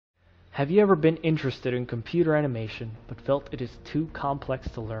Have you ever been interested in computer animation but felt it is too complex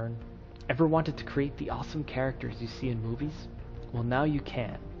to learn? Ever wanted to create the awesome characters you see in movies? Well, now you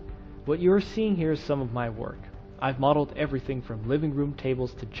can. What you are seeing here is some of my work. I've modeled everything from living room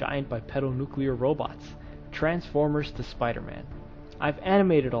tables to giant bipedal nuclear robots, Transformers to Spider-Man. I've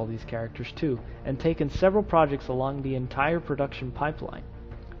animated all these characters too, and taken several projects along the entire production pipeline.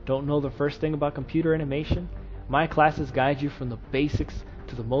 Don't know the first thing about computer animation? My classes guide you from the basics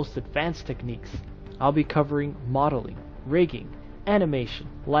to the most advanced techniques. I'll be covering modeling, rigging, animation,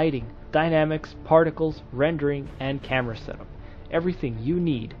 lighting, dynamics, particles, rendering, and camera setup. Everything you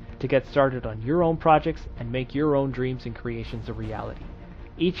need to get started on your own projects and make your own dreams and creations a reality.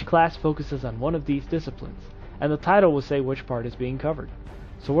 Each class focuses on one of these disciplines, and the title will say which part is being covered.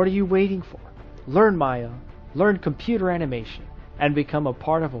 So what are you waiting for? Learn Maya, learn computer animation, and become a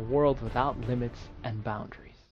part of a world without limits and boundaries.